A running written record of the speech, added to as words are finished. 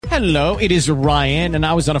Hello, it is Ryan, and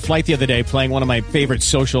I was on a flight the other day playing one of my favorite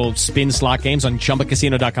social spin slot games on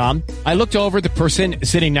ChumbaCasino.com. I looked over at the person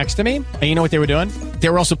sitting next to me, and you know what they were doing? They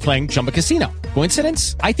were also playing Chumba Casino.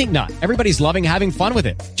 Coincidence? I think not. Everybody's loving having fun with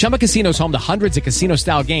it. Chumba Casino is home to hundreds of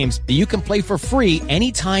casino-style games that you can play for free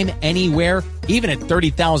anytime, anywhere, even at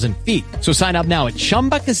 30,000 feet. So sign up now at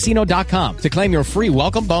ChumbaCasino.com to claim your free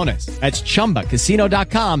welcome bonus. That's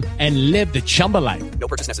ChumbaCasino.com and live the Chumba life. No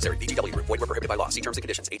purchase necessary. VGW. Void were prohibited by law. See terms and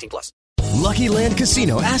conditions. 18+. Lucky Land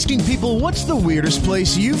Casino, asking people, what's the weirdest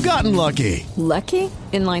place you've gotten lucky? Lucky?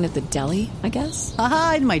 In line at the deli, I guess?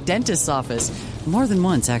 Aha, in my dentist's office. More than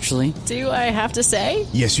once, actually. Do I have to say?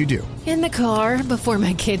 Yes, you do. In the car before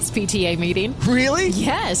my kids' PTA meeting. Really?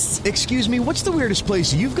 Yes. Excuse me, what's the weirdest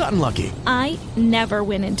place you've gotten lucky? I never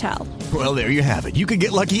win and tell. Well, there you have it. You can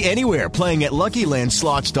get lucky anywhere, playing at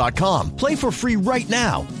LuckyLandSlots.com. Play for free right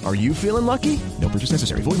now. Are you feeling lucky? No purchase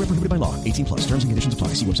necessary. Void where prohibited by law. 18+. Terms and conditions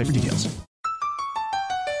apply. See website for details.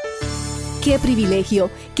 Qué privilegio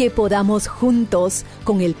que podamos juntos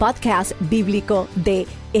con el podcast bíblico de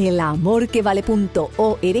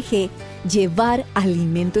elamorquevale.org llevar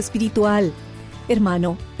alimento espiritual.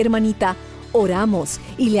 Hermano, hermanita, oramos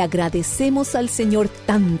y le agradecemos al Señor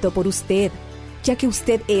tanto por usted, ya que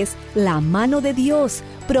usted es la mano de Dios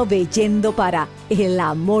proveyendo para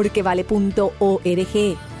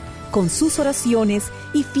elamorquevale.org. Con sus oraciones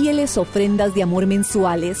y fieles ofrendas de amor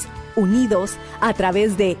mensuales, unidos a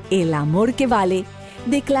través de El Amor que Vale,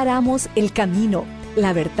 declaramos el camino,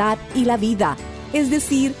 la verdad y la vida, es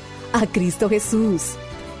decir, a Cristo Jesús.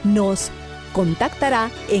 Nos contactará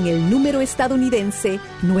en el número estadounidense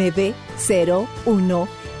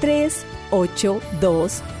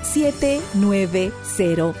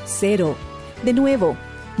 901-382-7900. De nuevo,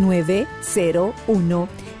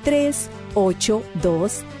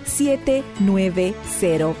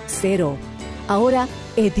 901-382-7900. Ahora,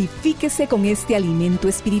 edifíquese con este alimento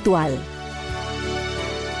espiritual.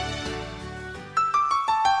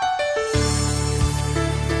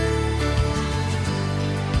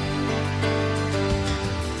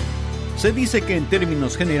 Se dice que en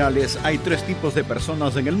términos generales hay tres tipos de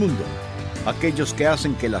personas en el mundo. Aquellos que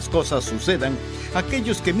hacen que las cosas sucedan,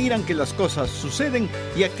 aquellos que miran que las cosas suceden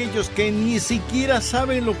y aquellos que ni siquiera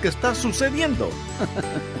saben lo que está sucediendo.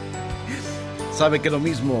 Sabe que lo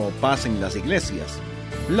mismo pasa en las iglesias.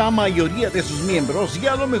 La mayoría de sus miembros, y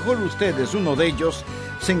a lo mejor usted es uno de ellos,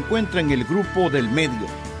 se encuentra en el grupo del medio.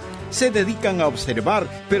 Se dedican a observar,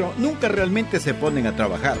 pero nunca realmente se ponen a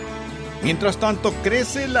trabajar. Mientras tanto,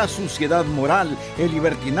 crece la suciedad moral, el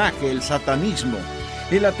libertinaje, el satanismo.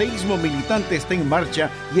 El ateísmo militante está en marcha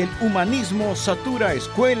y el humanismo satura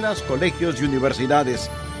escuelas, colegios y universidades.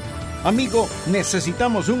 Amigo,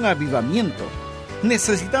 necesitamos un avivamiento.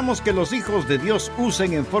 Necesitamos que los hijos de Dios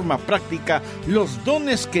usen en forma práctica los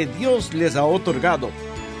dones que Dios les ha otorgado.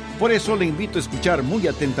 Por eso le invito a escuchar muy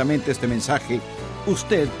atentamente este mensaje.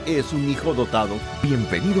 Usted es un hijo dotado.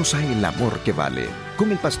 Bienvenidos a El Amor que Vale,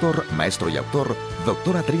 con el pastor, maestro y autor,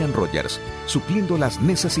 Dr. Adrian Rogers, supliendo las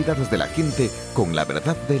necesidades de la gente con la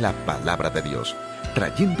verdad de la palabra de Dios,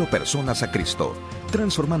 trayendo personas a Cristo,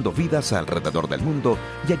 transformando vidas alrededor del mundo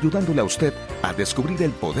y ayudándole a usted a descubrir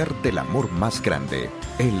el poder del amor más grande,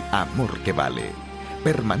 el amor que vale.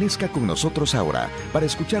 Permanezca con nosotros ahora para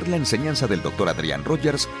escuchar la enseñanza del Dr. Adrian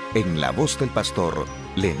Rogers en la voz del pastor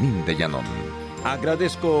Lenín de Llanón.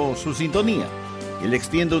 Agradezco su sintonía y le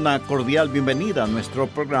extiendo una cordial bienvenida a nuestro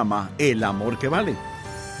programa El Amor que Vale.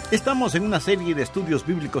 Estamos en una serie de estudios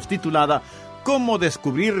bíblicos titulada ¿Cómo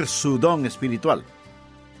descubrir su don espiritual?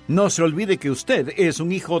 No se olvide que usted es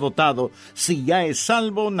un hijo dotado si ya es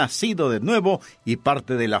salvo, nacido de nuevo y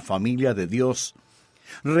parte de la familia de Dios.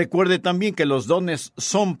 Recuerde también que los dones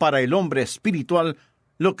son para el hombre espiritual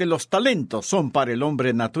lo que los talentos son para el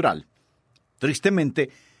hombre natural. Tristemente,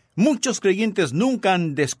 muchos creyentes nunca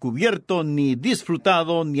han descubierto, ni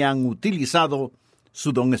disfrutado, ni han utilizado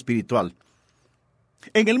su don espiritual.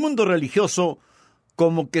 En el mundo religioso,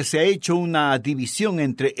 como que se ha hecho una división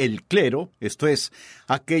entre el clero, esto es,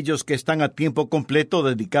 aquellos que están a tiempo completo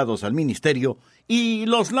dedicados al ministerio, y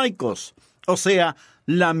los laicos, o sea,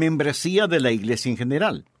 la membresía de la iglesia en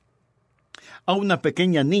general. A una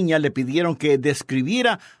pequeña niña le pidieron que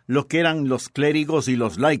describiera lo que eran los clérigos y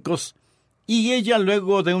los laicos, y ella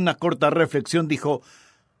luego de una corta reflexión dijo,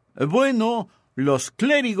 bueno, los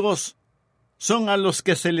clérigos son a los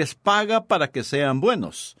que se les paga para que sean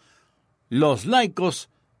buenos. Los laicos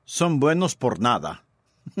son buenos por nada.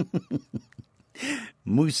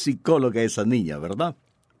 Muy psicóloga esa niña, ¿verdad?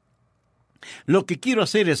 Lo que quiero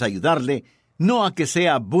hacer es ayudarle, no a que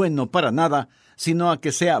sea bueno para nada, sino a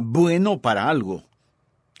que sea bueno para algo.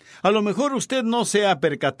 A lo mejor usted no se ha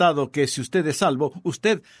percatado que si usted es salvo,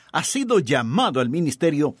 usted ha sido llamado al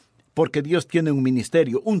ministerio, porque Dios tiene un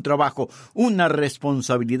ministerio, un trabajo, una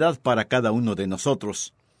responsabilidad para cada uno de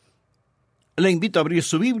nosotros. Le invito a abrir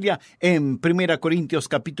su Biblia en 1 Corintios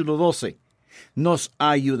capítulo 12. Nos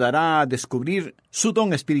ayudará a descubrir su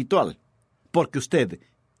don espiritual, porque usted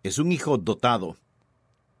es un hijo dotado.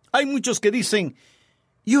 Hay muchos que dicen: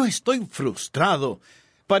 yo estoy frustrado.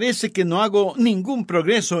 Parece que no hago ningún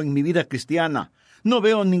progreso en mi vida cristiana. No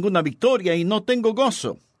veo ninguna victoria y no tengo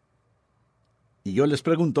gozo. Y yo les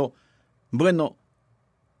pregunto, bueno,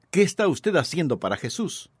 ¿qué está usted haciendo para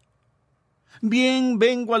Jesús? Bien,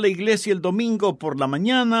 vengo a la iglesia el domingo por la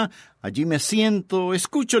mañana, allí me siento,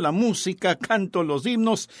 escucho la música, canto los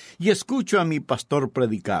himnos y escucho a mi pastor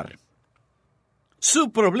predicar.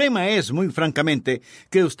 Su problema es, muy francamente,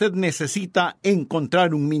 que usted necesita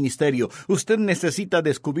encontrar un ministerio. Usted necesita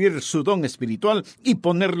descubrir su don espiritual y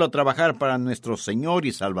ponerlo a trabajar para nuestro Señor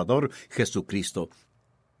y Salvador Jesucristo.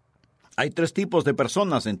 Hay 3 tipos de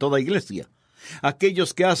personas en toda iglesia: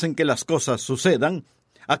 aquellos que hacen que las cosas sucedan,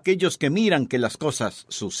 aquellos que miran que las cosas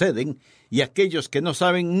suceden y aquellos que no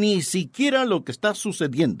saben ni siquiera lo que está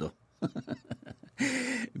sucediendo.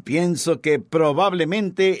 Pienso que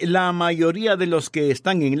probablemente la mayoría de los que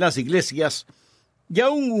están en las iglesias, y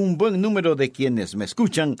aún un buen número de quienes me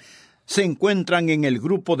escuchan, se encuentran en el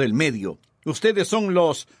grupo del medio. Ustedes son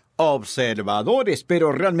los observadores,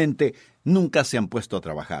 pero realmente nunca se han puesto a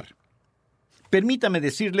trabajar. Permítame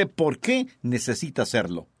decirle por qué necesita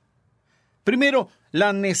hacerlo. Primero,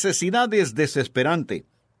 la necesidad es desesperante.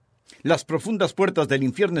 Las profundas puertas del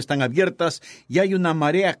infierno están abiertas y hay una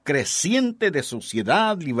marea creciente de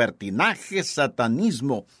suciedad, libertinaje,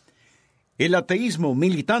 satanismo. El ateísmo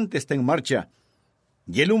militante está en marcha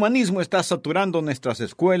y el humanismo está saturando nuestras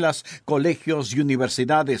escuelas, colegios y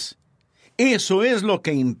universidades. Eso es lo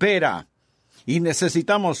que impera y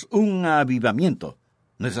necesitamos un avivamiento.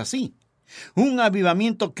 ¿No es así? Un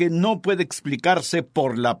avivamiento que no puede explicarse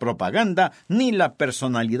por la propaganda, ni la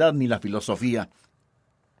personalidad, ni la filosofía.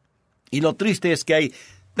 Y lo triste es que hay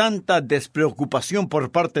tanta despreocupación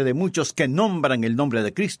por parte de muchos que nombran el nombre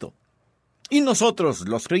de Cristo. Y nosotros,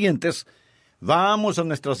 los creyentes, vamos a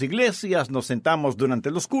nuestras iglesias, nos sentamos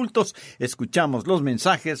durante los cultos, escuchamos los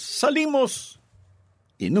mensajes, salimos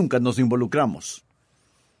y nunca nos involucramos.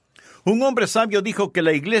 Un hombre sabio dijo que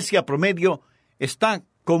la iglesia promedio está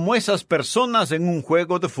como esas personas en un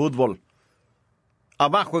juego de fútbol.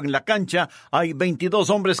 Abajo en la cancha hay 22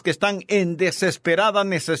 hombres que están en desesperada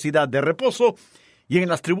necesidad de reposo y en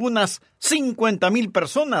las tribunas 50,000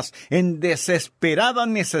 personas en desesperada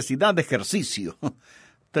necesidad de ejercicio.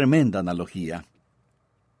 Tremenda analogía.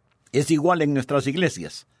 Es igual en nuestras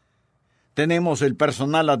iglesias. Tenemos el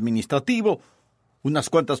personal administrativo, unas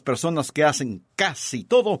cuantas personas que hacen casi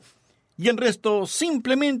todo y el resto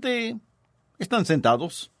simplemente están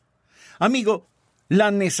sentados. Amigo, la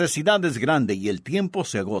necesidad es grande y el tiempo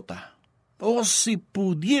se agota. Oh, si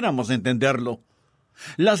pudiéramos entenderlo.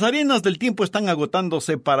 Las arenas del tiempo están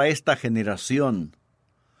agotándose para esta generación.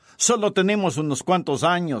 Solo tenemos unos cuantos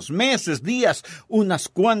años, meses, días, unas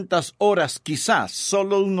cuantas horas, quizás,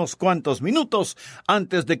 solo unos cuantos minutos,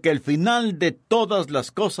 antes de que el final de todas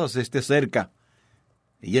las cosas esté cerca.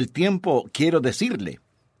 Y el tiempo, quiero decirle,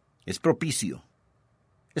 es propicio.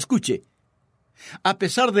 Escuche. A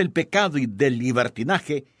pesar del pecado y del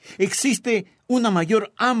libertinaje, existe una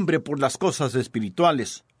mayor hambre por las cosas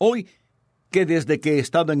espirituales hoy que desde que he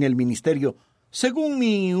estado en el ministerio, según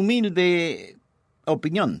mi humilde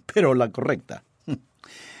opinión, pero la correcta.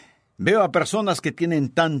 Veo a personas que tienen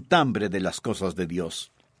tanta hambre de las cosas de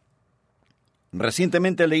Dios.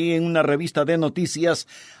 Recientemente leí en una revista de noticias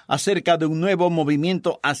acerca de un nuevo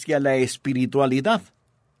movimiento hacia la espiritualidad.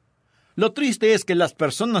 Lo triste es que las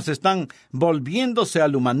personas están volviéndose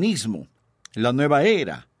al humanismo, la nueva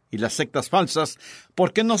era y las sectas falsas,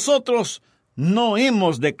 porque nosotros no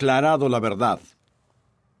hemos declarado la verdad.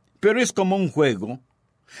 Pero es como un juego.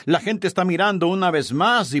 La gente está mirando una vez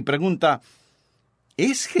más y pregunta,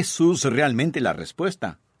 ¿es Jesús realmente la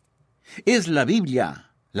respuesta? ¿Es la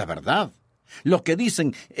Biblia la verdad? ¿Lo que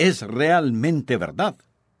dicen es realmente verdad?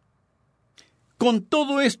 Con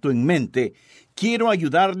todo esto en mente, quiero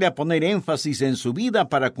ayudarle a poner énfasis en su vida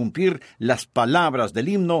para cumplir las palabras del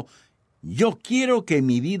himno «Yo quiero que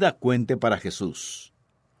mi vida cuente para Jesús»,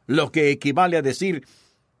 lo que equivale a decir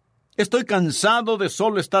 «Estoy cansado de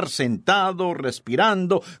solo estar sentado,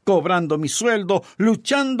 respirando, cobrando mi sueldo,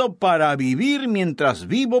 luchando para vivir mientras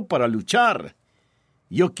vivo para luchar.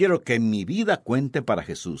 Yo quiero que mi vida cuente para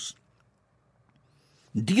Jesús».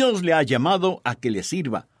 Dios le ha llamado a que le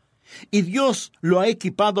sirva. Y Dios lo ha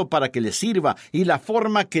equipado para que le sirva, y la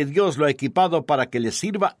forma que Dios lo ha equipado para que le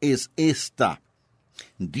sirva es esta.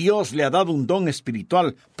 Dios le ha dado un don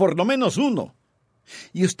espiritual, por lo menos uno.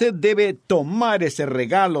 Y usted debe tomar ese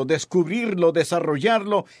regalo, descubrirlo,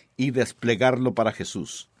 desarrollarlo y desplegarlo para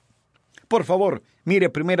Jesús. Por favor,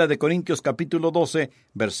 mire 1 Corintios capítulo 12,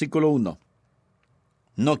 versículo 1.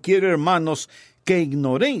 No quiero, hermanos, que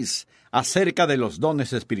ignoréis acerca de los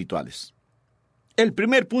dones espirituales. El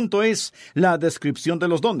primer punto es la descripción de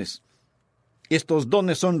los dones. Estos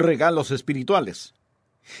dones son regalos espirituales.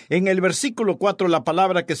 En el versículo 4, la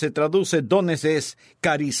palabra que se traduce dones es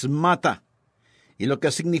carismata. Y lo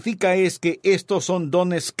que significa es que estos son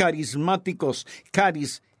dones carismáticos.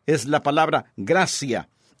 Caris es la palabra gracia.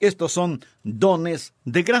 Estos son dones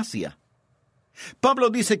de gracia. Pablo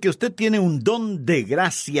dice que usted tiene un don de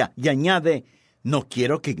gracia y añade, no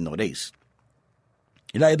quiero que ignoréis.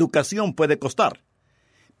 La educación puede costar,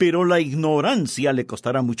 pero la ignorancia le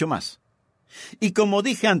costará mucho más. Y como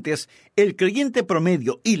dije antes, el creyente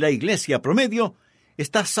promedio y la iglesia promedio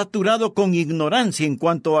está saturado con ignorancia en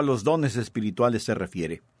cuanto a los dones espirituales se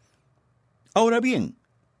refiere. Ahora bien,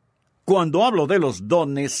 cuando hablo de los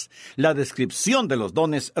dones, la descripción de los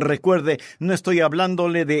dones, recuerde, no estoy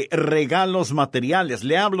hablándole de regalos materiales,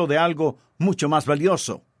 le hablo de algo mucho más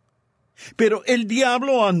valioso. Pero el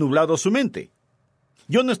diablo ha nublado su mente.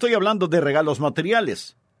 Yo no estoy hablando de regalos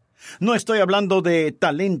materiales. No estoy hablando de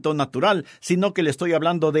talento natural, sino que le estoy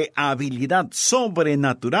hablando de habilidad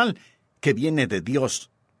sobrenatural que viene de Dios.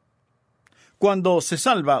 Cuando se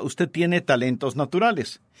salva, usted tiene talentos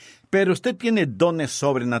naturales, pero usted tiene dones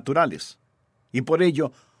sobrenaturales. Y por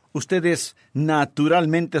ello, usted es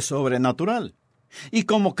naturalmente sobrenatural. Y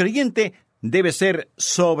como creyente, debe ser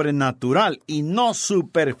sobrenatural y no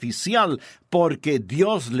superficial, porque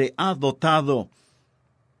Dios le ha dotado.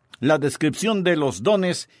 La descripción de los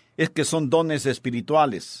dones es que son dones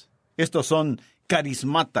espirituales. Estos son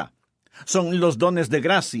carismata. Son los dones de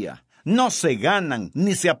gracia. No se ganan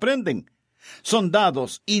ni se aprenden. Son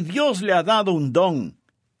dados y Dios le ha dado un don.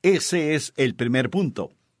 Ese es el primer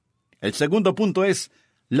punto. El segundo punto es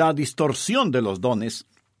la distorsión de los dones.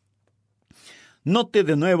 Note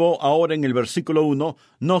de nuevo ahora en el versículo 1,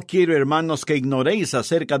 no quiero, hermanos, que ignoréis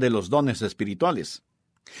acerca de los dones espirituales.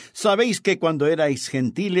 Sabéis que cuando erais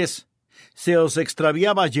gentiles, se os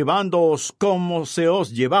extraviaba llevándoos como se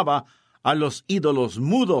os llevaba a los ídolos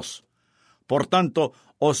mudos. Por tanto,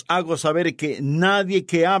 os hago saber que nadie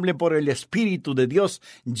que hable por el Espíritu de Dios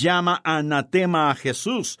llama anatema a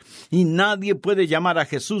Jesús, y nadie puede llamar a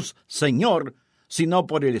Jesús Señor, sino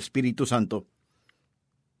por el Espíritu Santo.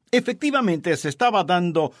 Efectivamente, se estaba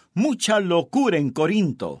dando mucha locura en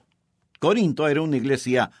Corinto. Corinto era una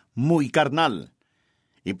iglesia muy carnal.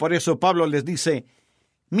 Y por eso Pablo les dice,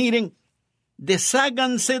 miren,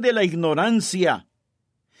 desháganse de la ignorancia.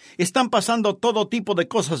 Están pasando todo tipo de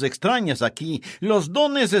cosas extrañas aquí. Los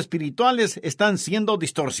dones espirituales están siendo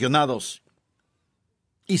distorsionados.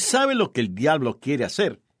 ¿Y sabe lo que el diablo quiere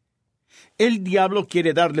hacer? El diablo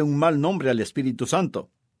quiere darle un mal nombre al Espíritu Santo.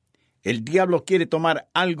 El diablo quiere tomar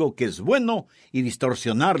algo que es bueno y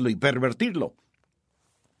distorsionarlo y pervertirlo.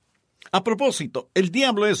 A propósito, el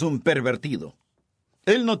diablo es un pervertido.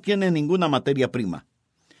 Él no tiene ninguna materia prima.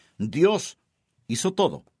 Dios hizo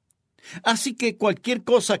todo. Así que cualquier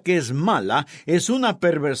cosa que es mala es una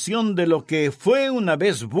perversión de lo que fue una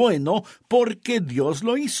vez bueno porque Dios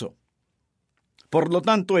lo hizo. Por lo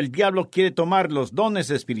tanto, el diablo quiere tomar los dones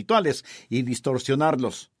espirituales y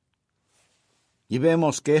distorsionarlos. Y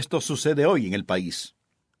vemos que esto sucede hoy en el país.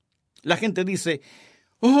 La gente dice,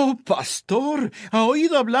 «Oh, pastor, ¿ha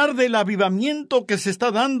oído hablar del avivamiento que se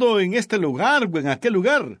está dando en este lugar o en aquel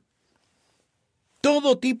lugar?»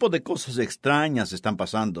 Todo tipo de cosas extrañas están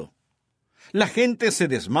pasando. La gente se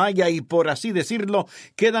desmaya y, por así decirlo,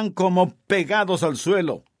 quedan como pegados al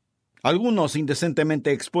suelo. Algunos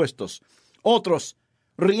indecentemente expuestos, otros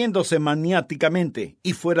riéndose maniáticamente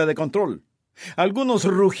y fuera de control. Algunos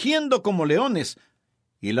rugiendo como leones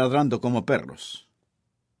y ladrando como perros.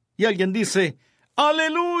 Y alguien dice,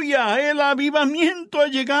 ¡Aleluya! ¡El avivamiento ha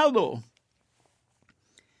llegado!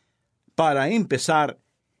 Para empezar,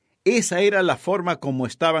 esa era la forma como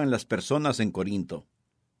estaban las personas en Corinto.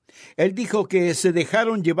 Él dijo que se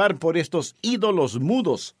dejaron llevar por estos ídolos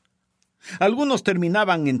mudos. Algunos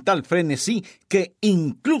terminaban en tal frenesí que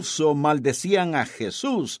incluso maldecían a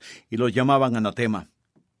Jesús y lo llamaban anatema.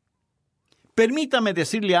 Permítame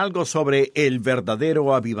decirle algo sobre el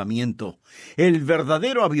verdadero avivamiento. El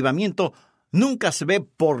verdadero avivamiento nunca se ve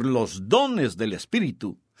por los dones del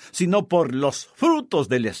Espíritu, sino por los frutos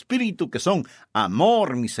del Espíritu, que son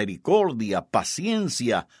amor, misericordia,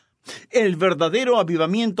 paciencia, El verdadero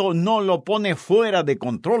avivamiento no lo pone fuera de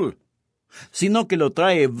control, sino que lo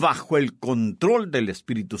trae bajo el control del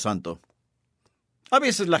Espíritu Santo. A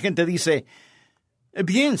veces la gente dice,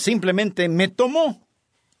 bien, simplemente me tomó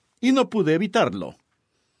y no pude evitarlo.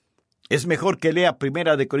 Es mejor que lea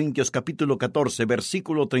 1 Corintios capítulo 14,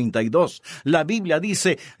 versículo 32. La Biblia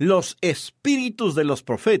dice, los espíritus de los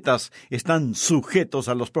profetas están sujetos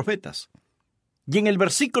a los profetas. Y en el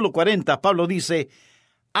versículo 40, Pablo dice,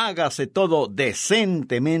 hágase todo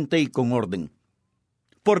decentemente y con orden.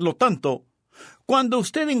 Por lo tanto, cuando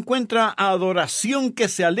usted encuentra adoración que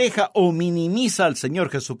se aleja o minimiza al Señor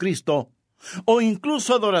Jesucristo, o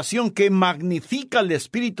incluso adoración que magnifica al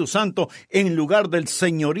Espíritu Santo en lugar del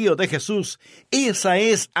señorío de Jesús, esa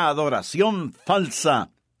es adoración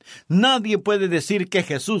falsa. Nadie puede decir que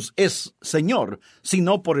Jesús es Señor,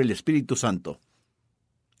 sino por el Espíritu Santo.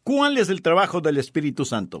 ¿Cuál es el trabajo del Espíritu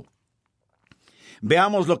Santo?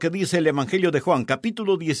 Veamos lo que dice el Evangelio de Juan,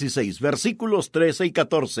 capítulo 16, versículos 13 y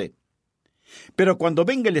 14. Pero cuando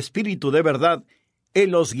venga el Espíritu de verdad,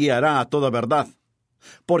 Él os guiará a toda verdad,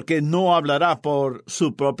 porque no hablará por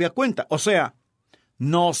su propia cuenta. O sea,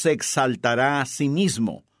 no se exaltará a sí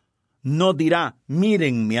mismo, no dirá,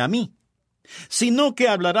 mírenme a mí, sino que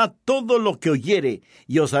hablará todo lo que oyere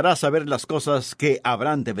y os hará saber las cosas que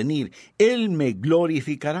habrán de venir. Él me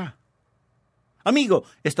glorificará. Amigo,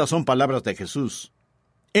 estas son palabras de Jesús.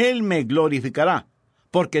 Él me glorificará,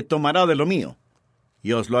 porque tomará de lo mío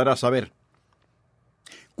y os lo hará saber.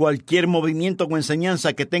 Cualquier movimiento o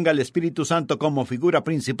enseñanza que tenga el Espíritu Santo como figura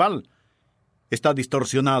principal está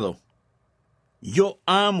distorsionado. Yo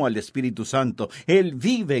amo al Espíritu Santo. Él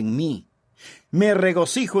vive en mí. Me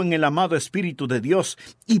regocijo en el amado Espíritu de Dios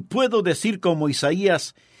y puedo decir como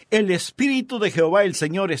Isaías, el Espíritu de Jehová el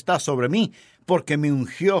Señor está sobre mí, porque me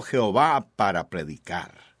ungió Jehová para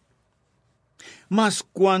predicar. Mas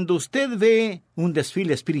cuando usted ve un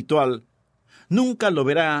desfile espiritual, nunca lo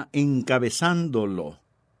verá encabezándolo.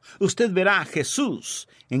 Usted verá a Jesús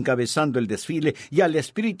encabezando el desfile y al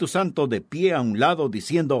Espíritu Santo de pie a un lado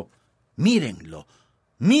diciendo, mírenlo,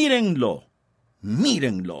 mírenlo,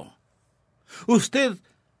 mírenlo. Usted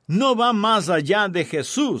no va más allá de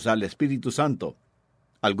Jesús al Espíritu Santo.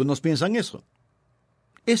 Algunos piensan eso.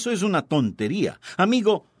 Eso es una tontería.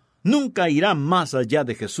 Amigo, nunca irá más allá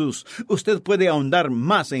de Jesús. Usted puede ahondar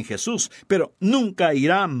más en Jesús, pero nunca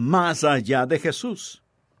irá más allá de Jesús.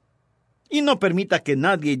 Y no permita que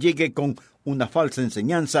nadie llegue con una falsa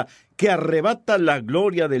enseñanza que arrebata la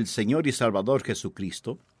gloria del Señor y Salvador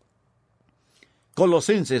Jesucristo.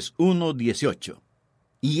 Colosenses 1:18.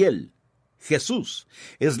 Y Él, Jesús,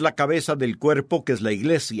 es la cabeza del cuerpo que es la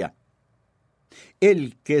iglesia.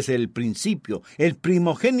 Él que es el principio, el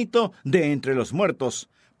primogénito de entre los muertos,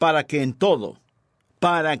 para que en todo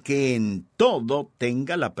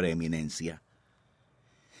tenga la preeminencia.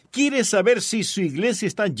 ¿Quiere saber si su iglesia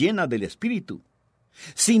está llena del Espíritu?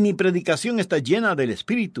 Si mi predicación está llena del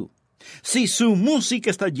Espíritu? Si su música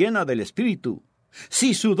está llena del Espíritu?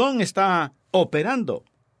 Si su don está operando?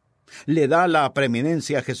 ¿Le da la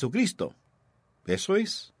preeminencia a Jesucristo? Eso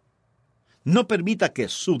es. No permita que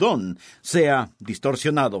su don sea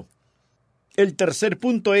distorsionado. El tercer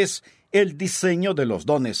punto es el diseño de los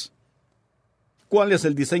dones. ¿Cuál es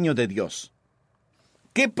el diseño de Dios?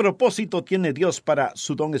 ¿Qué propósito tiene Dios para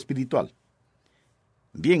su don espiritual?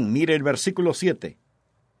 Bien, mire el versículo 7.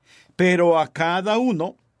 Pero a cada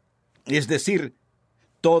uno, es decir,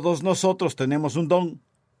 todos nosotros tenemos un don,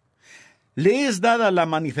 le es dada la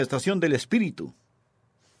manifestación del Espíritu.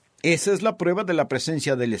 Esa es la prueba de la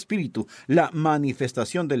presencia del Espíritu, la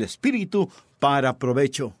manifestación del Espíritu para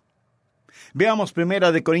provecho. Veamos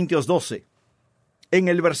 1 Corintios 12. En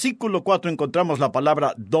el versículo 4 encontramos la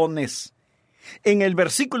palabra dones. En el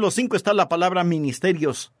versículo 5 está la palabra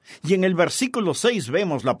ministerios. Y en el versículo 6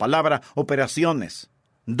 vemos la palabra operaciones.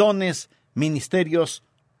 Dones, ministerios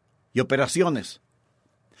y operaciones.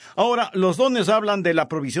 Ahora, los dones hablan de la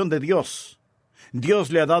provisión de Dios.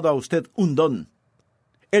 Dios le ha dado a usted un don.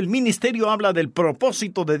 El ministerio habla del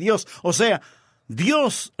propósito de Dios. O sea,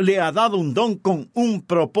 Dios le ha dado un don con un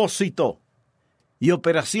propósito. Y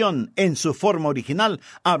operación, en su forma original,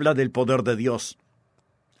 habla del poder de Dios.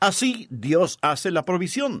 Así, Dios hace la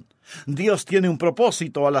provisión. Dios tiene un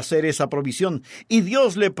propósito al hacer esa provisión, y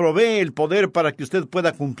Dios le provee el poder para que usted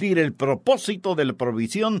pueda cumplir el propósito de la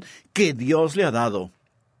provisión que Dios le ha dado.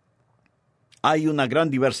 Hay una gran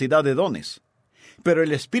diversidad de dones, pero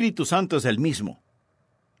el Espíritu Santo es el mismo.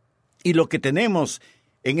 Y lo que tenemos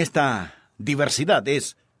en esta diversidad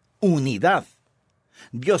es unidad.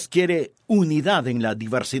 Dios quiere unidad en la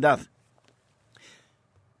diversidad.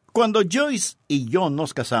 Cuando Joyce y yo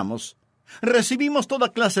nos casamos, Recibimos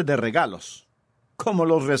toda clase de regalos, como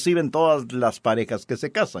los reciben todas las parejas que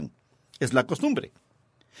se casan. Es la costumbre.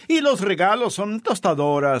 Y los regalos son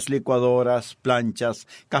tostadoras, licuadoras, planchas,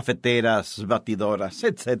 cafeteras, batidoras,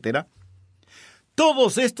 etc.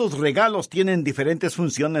 Todos estos regalos tienen diferentes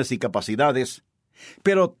funciones y capacidades,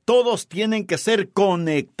 pero todos tienen que ser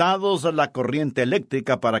conectados a la corriente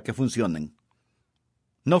eléctrica para que funcionen.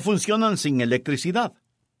 No funcionan sin electricidad.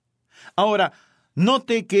 Ahora,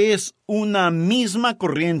 note que es una misma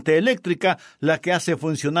corriente eléctrica la que hace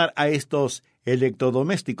funcionar a estos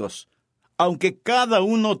electrodomésticos, aunque cada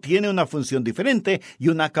uno tiene una función diferente y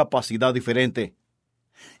una capacidad diferente.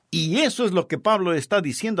 Y eso es lo que Pablo está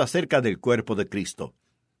diciendo acerca del cuerpo de Cristo.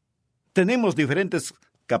 Tenemos diferentes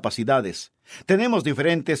capacidades, tenemos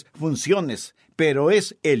diferentes funciones, pero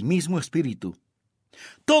es el mismo Espíritu.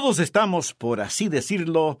 Todos estamos, por así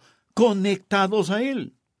decirlo, conectados a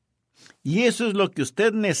Él. Y eso es lo que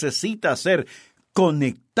usted necesita hacer,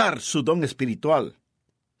 conectar su don espiritual.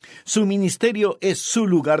 Su ministerio es su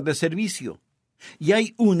lugar de servicio. Y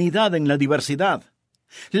hay unidad en la diversidad.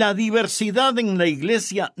 La diversidad en la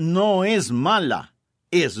iglesia no es mala,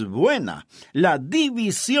 es buena. La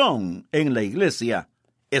división en la iglesia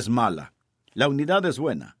es mala. La unidad es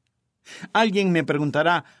buena. Alguien me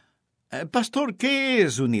preguntará, Pastor, ¿qué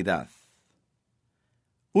es unidad?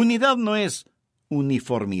 Unidad no es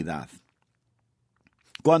uniformidad.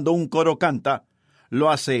 Cuando un coro canta,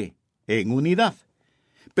 lo hace en unidad,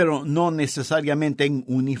 pero no necesariamente en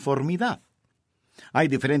uniformidad. Hay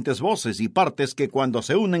diferentes voces y partes que cuando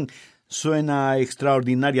se unen suena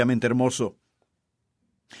extraordinariamente hermoso.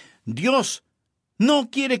 Dios no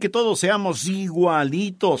quiere que todos seamos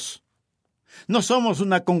igualitos. No somos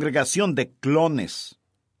una congregación de clones.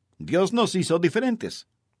 Dios nos hizo diferentes.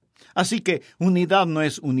 Así que unidad no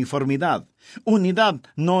es uniformidad. Unidad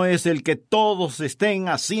no es el que todos estén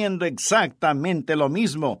haciendo exactamente lo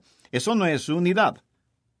mismo. Eso no es unidad.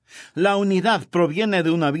 La unidad proviene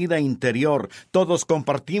de una vida interior. Todos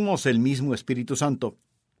compartimos el mismo Espíritu Santo.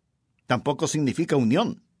 Tampoco significa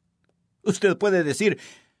unión. Usted puede decir,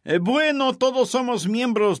 bueno, todos somos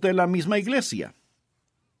miembros de la misma iglesia.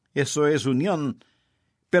 Eso es unión,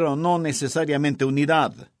 pero no necesariamente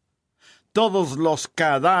unidad. Todos los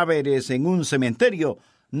cadáveres en un cementerio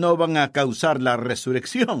no van a causar la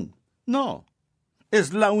resurrección. No,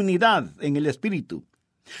 es la unidad en el Espíritu.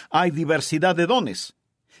 Hay diversidad de dones,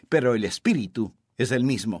 pero el Espíritu es el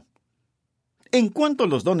mismo. En cuanto a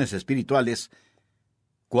los dones espirituales,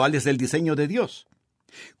 ¿cuál es el diseño de Dios?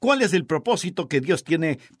 ¿Cuál es el propósito que Dios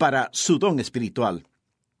tiene para su don espiritual?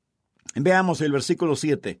 Veamos el versículo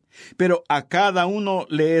 7. Pero a cada uno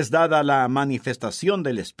le es dada la manifestación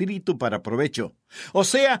del Espíritu para provecho. O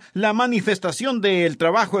sea, la manifestación del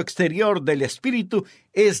trabajo exterior del Espíritu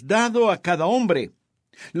es dado a cada hombre.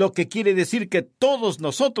 Lo que quiere decir que todos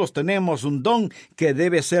nosotros tenemos un don que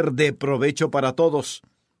debe ser de provecho para todos.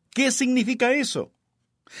 ¿Qué significa eso?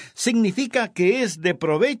 Significa que es de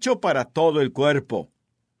provecho para todo el cuerpo.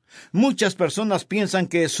 Muchas personas piensan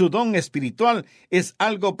que su don espiritual es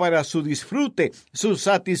algo para su disfrute, su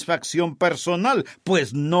satisfacción personal,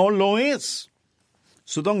 pues no lo es.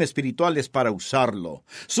 Su don espiritual es para usarlo.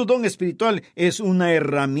 Su don espiritual es una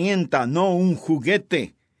herramienta, no un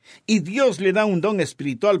juguete. Y Dios le da un don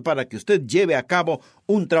espiritual para que usted lleve a cabo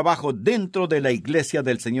un trabajo dentro de la iglesia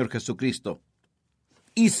del Señor Jesucristo.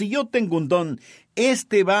 Y si yo tengo un don,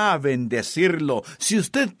 este va a bendecirlo. Si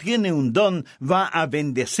usted tiene un don, va a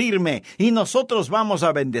bendecirme. Y nosotros vamos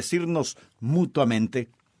a bendecirnos mutuamente.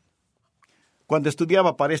 Cuando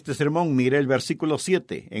estudiaba para este sermón, miré el versículo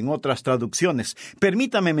 7 en otras traducciones.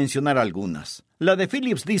 Permítame mencionar algunas. La de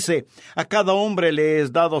Phillips dice, a cada hombre le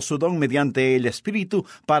es dado su don mediante el Espíritu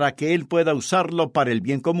para que él pueda usarlo para el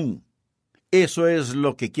bien común. Eso es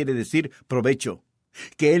lo que quiere decir provecho.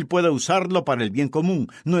 Que él pueda usarlo para el bien común.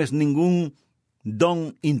 No es ningún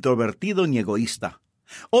don introvertido ni egoísta.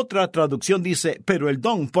 Otra traducción dice, pero el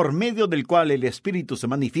don por medio del cual el Espíritu se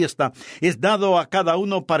manifiesta es dado a cada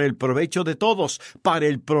uno para el provecho de todos, para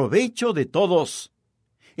el provecho de todos.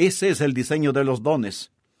 Ese es el diseño de los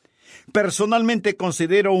dones. Personalmente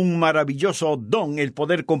considero un maravilloso don el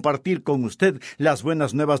poder compartir con usted las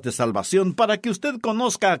buenas nuevas de salvación para que usted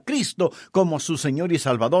conozca a Cristo como su Señor y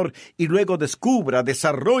Salvador y luego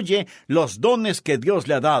desarrolle los dones que Dios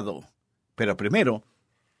le ha dado. Pero primero,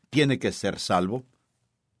 tiene que ser salvo.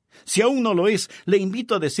 Si aún no lo es, le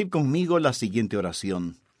invito a decir conmigo la siguiente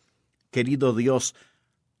oración. Querido Dios,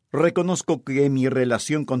 reconozco que mi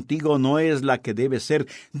relación contigo no es la que debe ser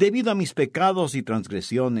debido a mis pecados y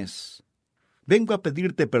transgresiones. Vengo a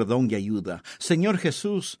pedirte perdón y ayuda. Señor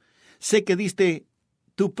Jesús, sé que diste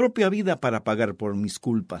tu propia vida para pagar por mis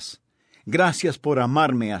culpas. Gracias por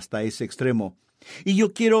amarme hasta ese extremo. Y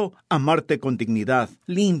yo quiero amarte con dignidad.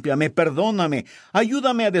 Límpiame, perdóname,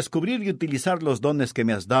 ayúdame a descubrir y utilizar los dones que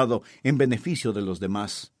me has dado en beneficio de los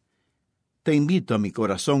demás. Te invito a mi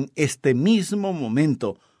corazón este mismo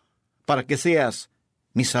momento para que seas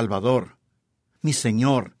mi Salvador, mi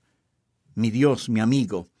Señor, mi Dios, mi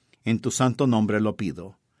amigo. En tu santo nombre lo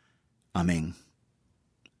pido. Amén.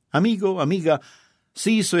 Amigo, amiga,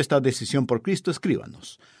 si hizo esta decisión por Cristo,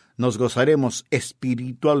 escríbanos. Nos gozaremos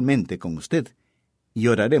espiritualmente con usted y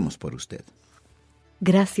oraremos por usted.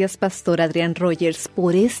 Gracias, Pastor Adrián Rogers,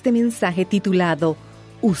 por este mensaje titulado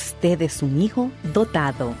Usted es un hijo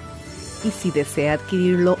dotado. Y si desea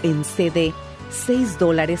adquirirlo en CD,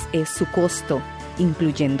 $6 es su costo,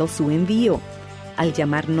 incluyendo su envío. Al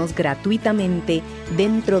llamarnos gratuitamente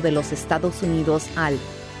dentro de los Estados Unidos al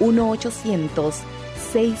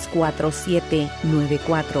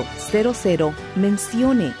 1-800-647-9400,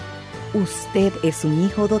 mencione Usted es un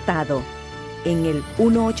hijo dotado. En el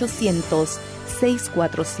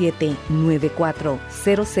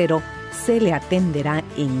 1-800-647-9400 se le atenderá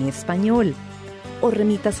en español. O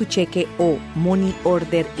remita su cheque o money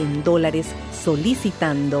order en dólares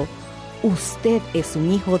solicitando Usted es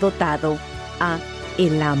un hijo dotado a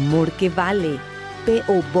El Amor que Vale,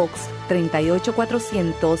 P.O. Box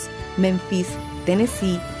 38400, Memphis,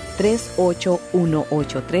 Tennessee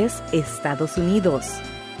 38183, Estados Unidos.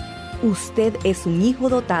 Usted es un hijo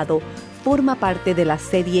dotado forma parte de la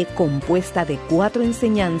serie compuesta de 4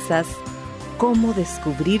 enseñanzas, Cómo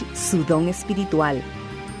descubrir su don espiritual.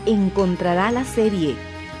 Encontrará la serie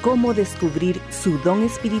Cómo descubrir su don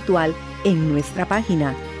espiritual en nuestra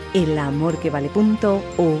página elamorquevale.org.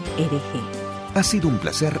 Ha sido un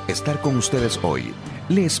placer estar con ustedes hoy.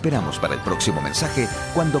 Le esperamos para el próximo mensaje,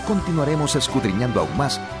 cuando continuaremos escudriñando aún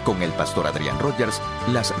más con el pastor Adrián Rogers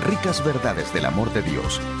las ricas verdades del amor de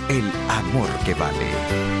Dios, el amor que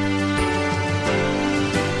vale.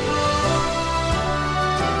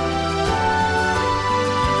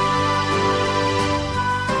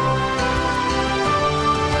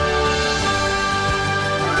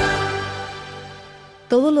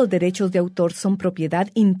 Todos los derechos de autor son propiedad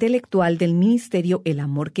intelectual del Ministerio El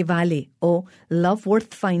Amor que Vale o Love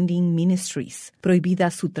Worth Finding Ministries.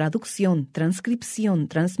 Prohibida su traducción, transcripción,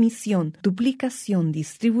 transmisión, duplicación,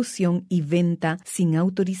 distribución y venta sin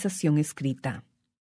autorización escrita.